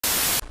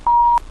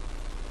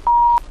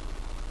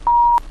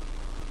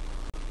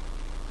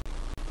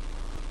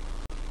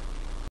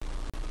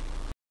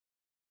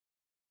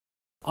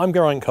I'm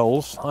Geraint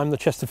Coles. I'm the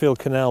Chesterfield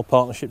Canal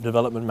Partnership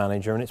Development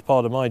Manager, and it's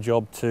part of my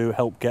job to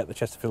help get the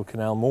Chesterfield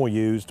Canal more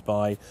used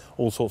by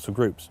all sorts of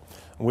groups.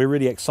 And we're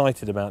really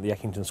excited about the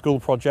Eckington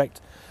School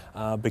project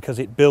because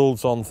it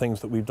builds on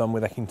things that we've done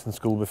with Eckington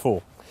School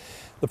before.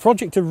 The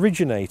project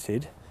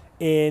originated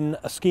in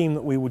a scheme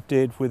that we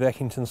did with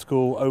Eckington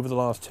School over the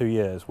last 2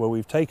 years, where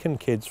we've taken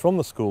kids from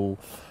the school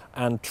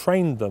and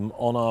trained them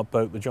on our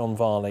boat, the John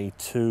Varley,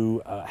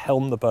 to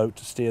helm the boat,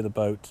 to steer the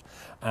boat,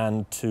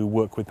 and to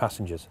work with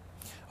passengers.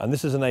 And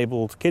this has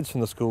enabled kids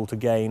from the school to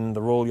gain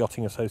the Royal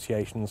Yachting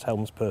Association's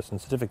helmsperson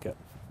certificate.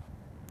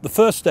 The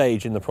first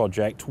stage in the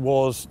project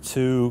was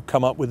to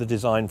come up with a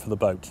design for the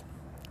boat.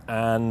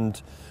 And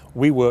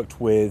we worked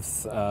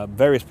with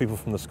various people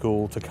from the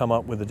school to come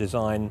up with a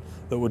design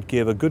that would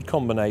give a good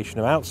combination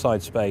of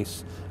outside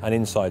space and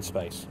inside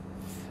space.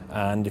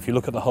 And if you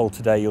look at the hull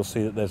today, you'll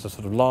see that there's a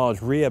sort of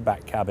large rear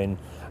back cabin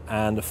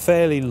and a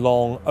fairly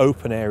long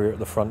open area at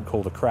the front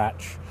called a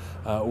cratch,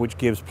 which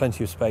gives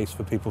plenty of space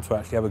for people to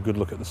actually have a good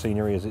look at the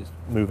scenery as it's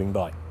moving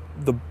by.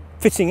 The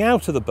fitting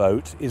out of the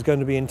boat is going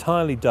to be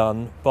entirely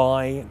done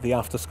by the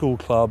after school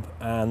club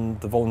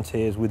and the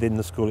volunteers within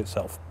the school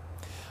itself.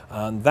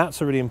 And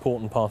that's a really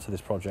important part of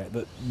this project,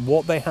 that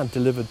what they had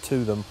delivered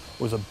to them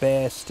was a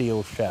bare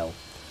steel shell.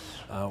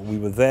 We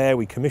were there,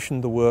 we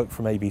commissioned the work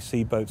from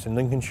ABC Boats in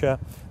Lincolnshire.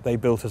 They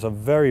built us a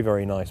very,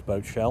 very nice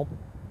boat shell.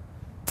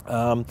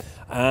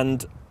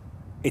 And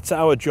it's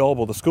our job,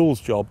 or the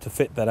school's job, to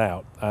fit that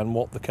out. And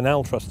what the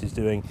Canal Trust is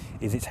doing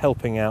is it's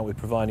helping out with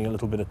providing a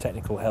little bit of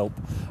technical help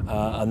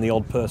and the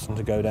odd person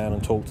to go down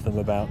and talk to them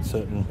about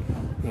certain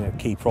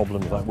key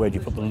problems, like where do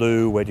you put the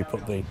loo, where do you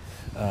put the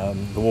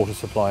water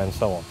supply, and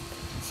so on.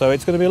 So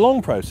it's going to be a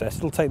long process.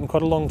 It'll take them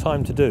quite a long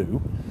time to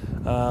do.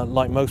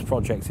 Like most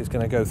projects, it's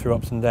going to go through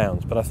ups and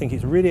downs, but I think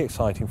it's really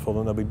exciting for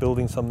them. They'll be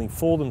building something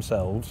for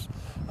themselves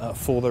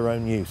for their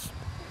own use.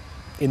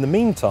 In the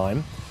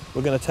meantime,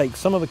 we're going to take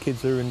some of the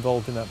kids who are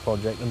involved in that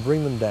project and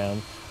bring them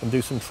down and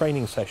do some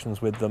training sessions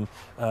with them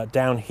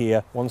down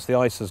here once the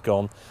ice has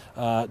gone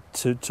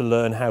to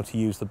learn how to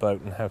use the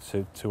boat and how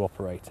to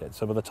operate it.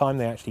 So by the time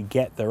they actually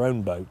get their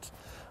own boat,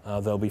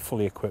 they'll be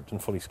fully equipped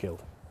and fully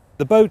skilled.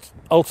 The boat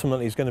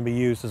ultimately is going to be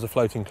used as a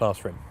floating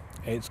classroom.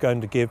 It's going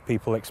to give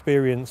people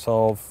experience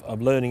of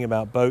learning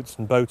about boats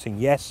and boating,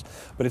 yes,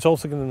 but it's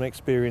also going to give them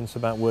experience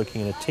about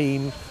working in a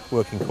team,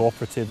 working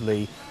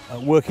cooperatively,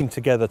 working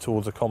together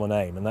towards a common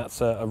aim, and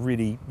that's a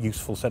really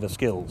useful set of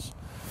skills.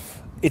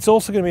 It's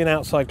also going to be an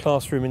outside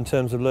classroom in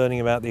terms of learning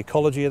about the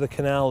ecology of the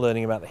canal,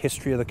 learning about the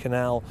history of the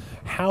canal,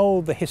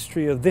 how the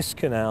history of this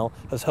canal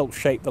has helped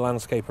shape the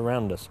landscape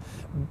around us.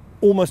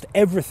 Almost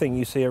everything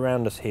you see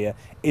around us here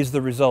is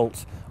the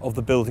result of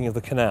the building of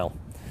the canal.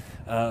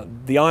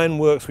 The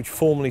ironworks, which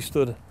formerly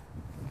stood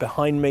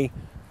behind me,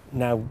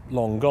 now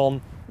long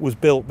gone, was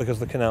built because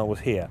the canal was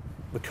here.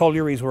 The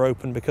collieries were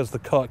opened because the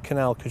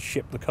canal could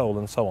ship the coal,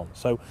 and so on.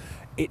 So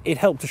it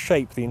helped to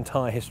shape the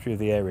entire history of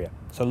the area.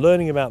 So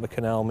learning about the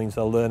canal means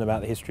they'll learn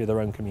about the history of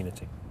their own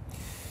community.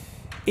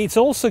 It's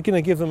also going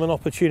to give them an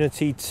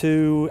opportunity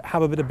to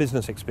have a bit of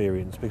business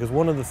experience, because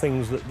one of the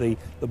things that the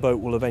boat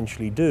will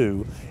eventually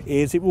do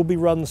is it will be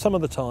run some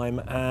of the time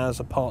as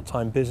a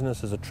part-time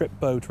business, as a trip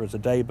boat or as a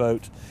day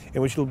boat,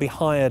 in which it'll be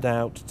hired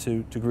out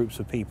to groups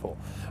of people.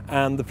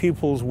 And the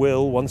pupils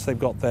will, once they've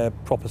got their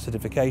proper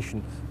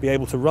certification, be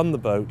able to run the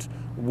boat,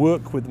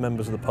 work with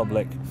members of the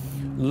public,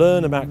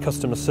 learn about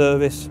customer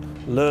service,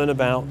 learn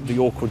about the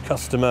awkward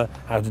customer,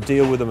 how to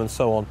deal with them, and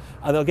so on.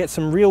 And they'll get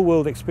some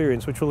real-world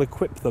experience which will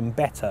equip them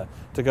better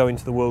to go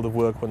into the world of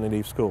work when they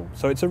leave school.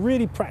 So it's a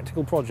really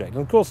practical project.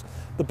 And of course,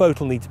 the boat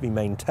will need to be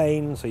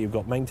maintained, so you've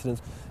got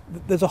maintenance.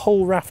 There's a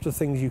whole raft of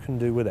things you can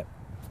do with it.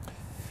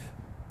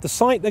 The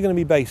site they're going to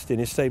be based in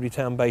is Staveley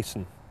Town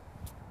Basin.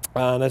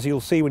 And as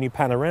you'll see when you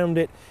pan around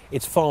it,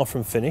 it's far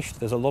from finished.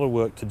 There's a lot of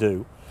work to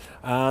do.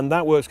 And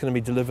that work's going to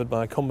be delivered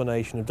by a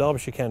combination of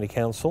Derbyshire County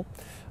Council,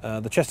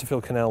 the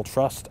Chesterfield Canal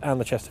Trust, and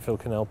the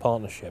Chesterfield Canal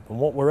Partnership. And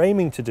what we're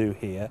aiming to do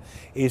here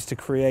is to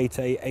create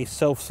a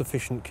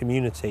self-sufficient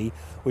community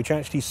which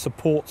actually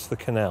supports the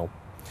canal.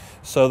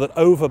 So that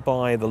over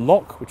by the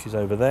lock, which is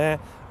over there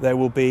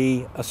will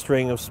be a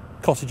string of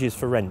cottages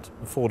for rent,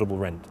 affordable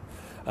rent.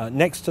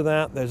 Next to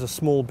that, there's a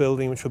small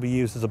building which will be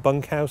used as a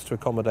bunkhouse to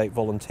accommodate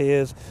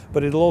volunteers,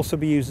 but it'll also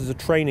be used as a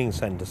training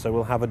centre. So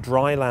we'll have a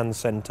dry land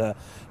centre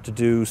to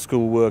do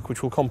school work,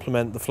 which will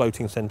complement the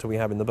floating centre we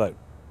have in the boat.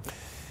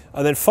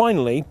 And then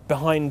finally,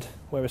 behind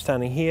where we're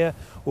standing here,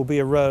 will be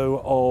a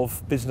row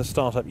of business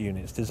startup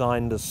units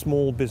designed as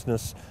small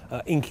business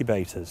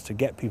incubators to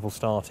get people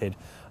started,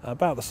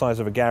 about the size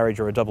of a garage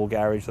or a double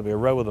garage. There'll be a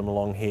row of them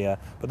along here,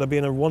 but they'll be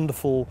in a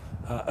wonderful,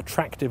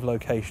 attractive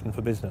location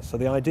for business. So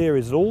the idea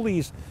is that all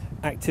these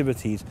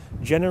activities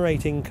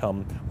generate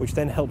income, which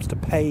then helps to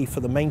pay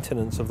for the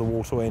maintenance of the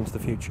waterway into the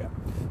future.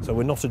 So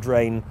we're not a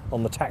drain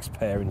on the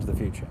taxpayer into the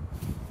future.